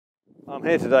I'm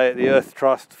here today at the Earth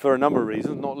Trust for a number of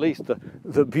reasons, not least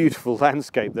the beautiful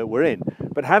landscape that we're in.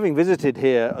 But having visited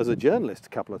here as a journalist a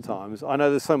couple of times, I know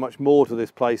there's so much more to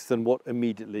this place than what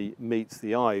immediately meets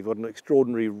the eye. You've got an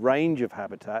extraordinary range of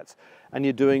habitats, and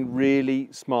you're doing really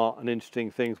smart and interesting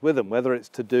things with them, whether it's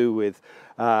to do with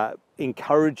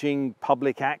encouraging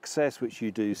public access, which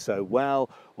you do so well,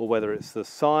 or whether it's the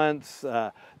science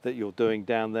that you're doing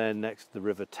down there next to the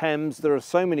River Thames. There are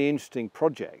so many interesting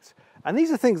projects. And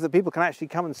these are things that people can actually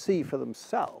come and see for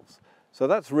themselves. So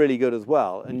that's really good as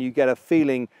well. And you get a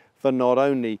feeling for not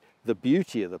only the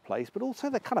beauty of the place, but also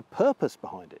the kind of purpose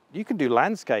behind it. You can do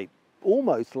landscape,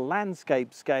 almost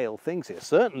landscape scale things here,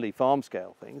 certainly farm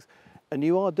scale things, and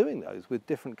you are doing those with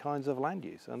different kinds of land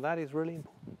use. And that is really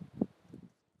important.